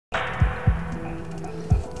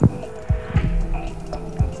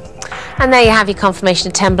And there you have your confirmation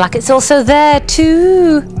of 10 black. It's also there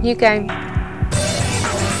too. New game.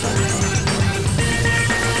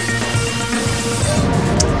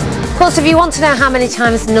 Of course, if you want to know how many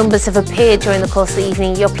times numbers have appeared during the course of the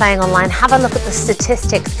evening you're playing online, have a look at the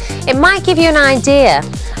statistics. It might give you an idea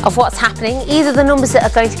of what's happening, either the numbers that are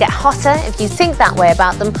going to get hotter if you think that way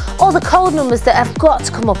about them, or the cold numbers that have got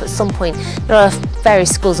to come up at some point. There are various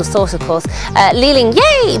schools of thought, of course. Leeling,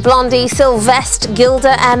 yay! Blondie, Sylvester,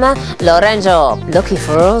 Gilda, Emma, Lorenzo, lucky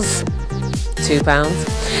for us,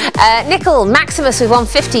 £2. Nickel, Maximus with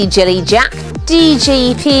 150, Jilly, Jack,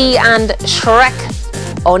 DGP and Shrek.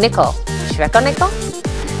 Or Nickel. Shrek or Nickel?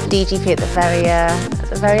 DGP at the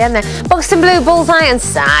very end there. Buxton Blue, Bullseye and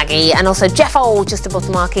Saggy, and also Jeffo just above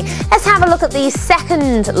the marquee. Let's have a look at the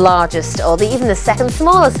second largest, or even the second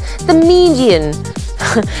smallest, the median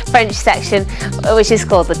French section, which is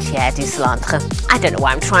called the Tiers du Cilindre. I don't know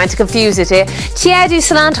why I'm trying to confuse it here. Tiers du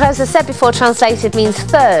Cilindre, as I said before, translated means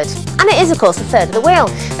third. And it is, of course, a third of the wheel.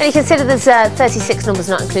 When you consider there's 36 numbers,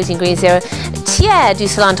 not including green zero, Tiers du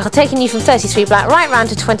Cilindre taking you from 33 black right round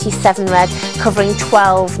to 27 red, covering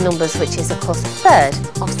 12 numbers, which is, of course, a third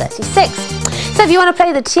of 36. So if you want to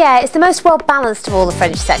play the tiers, it's the most well balanced of all the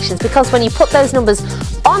French sections, because when you put those numbers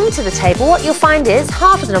onto the table, what you'll find is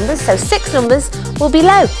half of the numbers, so 6 numbers, will be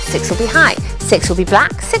low, 6 will be high, 6 will be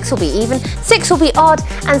black, 6 will be even, 6 will be odd,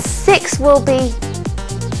 and 6 will be...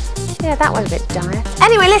 yeah, that went a bit dire.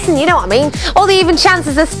 Anyway, listen, you know what I mean. All the even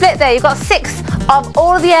chances are split there. You've got 6 of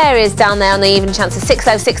all of the areas down there on the even chances. 6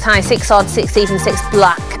 low, 6 high, 6 odd, 6 even, 6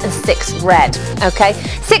 black, and 6 red. Okay?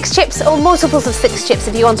 6 chips or multiples of 6 chips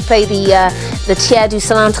if you want to play the Tiers du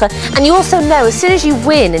Cilindre. And you also know, as soon as you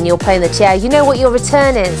win and you're playing the tiers, you know what your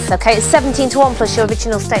return is. Okay? It's 17 to 1 plus your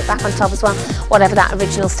original stake back on top as well, whatever that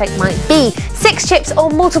original stake might be. 6 chips or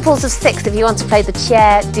multiples of 6 if you want to play the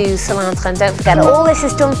Tiers du Cilindre. And don't forget, all this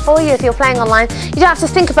is done for you if you're playing online. You don't have to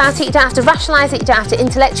think about it, you don't have to rationalise it, you don't have to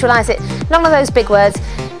intellectualise it. None of those big words,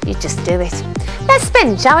 you just do it. Let's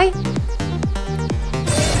spin, shall we?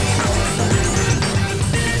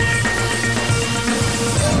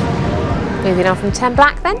 Moving on from 10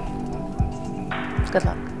 black then. Good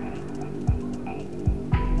luck.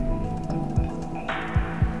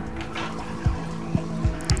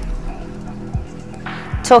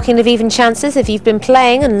 Talking of even chances, if you've been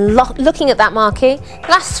playing and looking at that marquee, the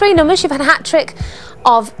last 3 numbers, you've had a hat-trick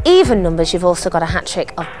of even numbers, you've also got a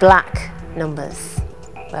hat-trick of black numbers.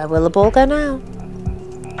 Where will the ball go now?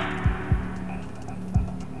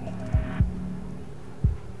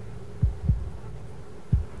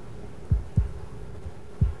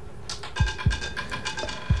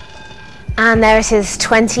 And there it is,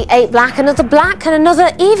 28 black, another black and another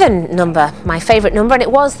even number. My favourite number, and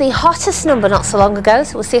it was the hottest number not so long ago,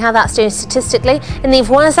 so we'll see how that's doing statistically in the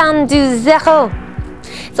voisin du zéro.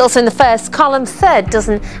 It's also in the first column, third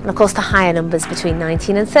dozen, and of course the higher numbers between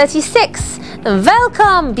 19 and 36. And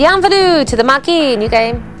welcome, bienvenue to the marquee, new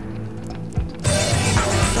game.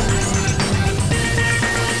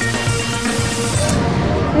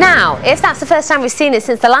 Now, if that's the first time we've seen it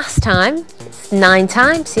since the last time, 9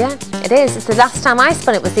 times, yeah, it is. It's the last time I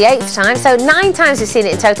spun it was the 8th time, so 9 times we've seen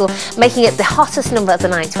it in total, making it the hottest number of the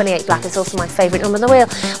night. 28 black is also my favourite number on the wheel.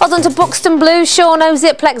 Well done to Buxton Blue, Shauno,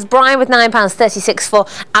 Ziplex, Brian with £9, 36 for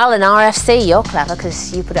Alan RFC. You're clever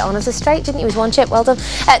because you put it on as a straight, didn't you, with 1 chip? Well done.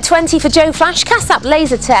 20 for Joe Flash, Casap,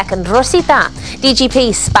 Laser Tech and Rosita.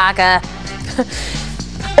 DGP, Spagger.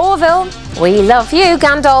 Orville, we love you.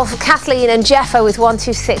 Gandalf, Kathleen and Jeffo with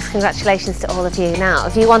 126. Congratulations to all of you. Now,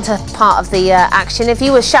 if you want a part of the action, if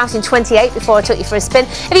you were shouting 28 before I took you for a spin,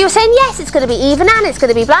 if you were saying, yes, it's going to be even and it's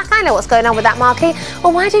going to be black, I know what's going on with that marquee,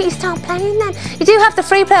 well, why don't you start playing then? You do have the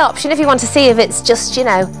free play option if you want to see if it's just, you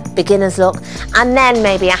know, beginner's luck. And then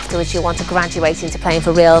maybe afterwards you'll want to graduate into playing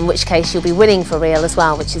for real, in which case you'll be winning for real as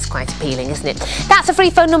well, which is quite appealing, isn't it? That's a free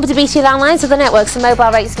phone number to beat you landline, so the networks and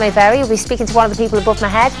mobile rates may vary. You'll be speaking to one of the people above my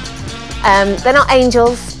head. They're not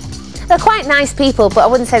angels. They're quite nice people, but I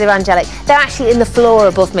wouldn't say they're angelic. They're actually in the floor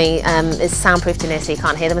above me. It's soundproofed in here, so you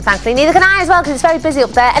can't hear them, and thankfully neither can I as well, because it's very busy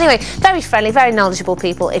up there. Anyway, very friendly, very knowledgeable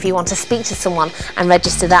people if you want to speak to someone and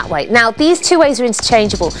register that way. Now, these 2 ways are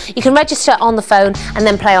interchangeable. You can register on the phone and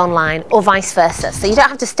then play online, or vice versa. So you don't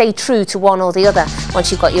have to stay true to one or the other.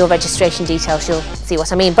 Once you've got your registration details, you'll see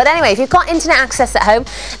what I mean. But anyway, if you've got internet access at home,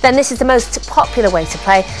 then this is the most popular way to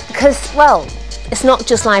play, because, well, it's not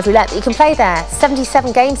just live roulette that you can play there.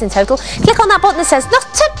 77 games in total. Click on that button that says not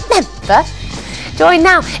a member. Join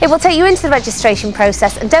now. It will take you into the registration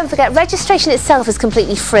process, and don't forget, registration itself is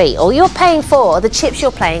completely free. All you're paying for are the chips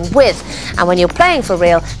you're playing with, and when you're playing for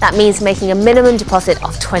real, that means making a minimum deposit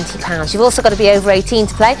of £20. You've also got to be over 18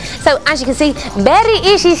 to play, so as you can see, very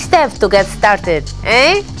easy step to get started,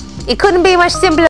 eh? It couldn't be much simpler.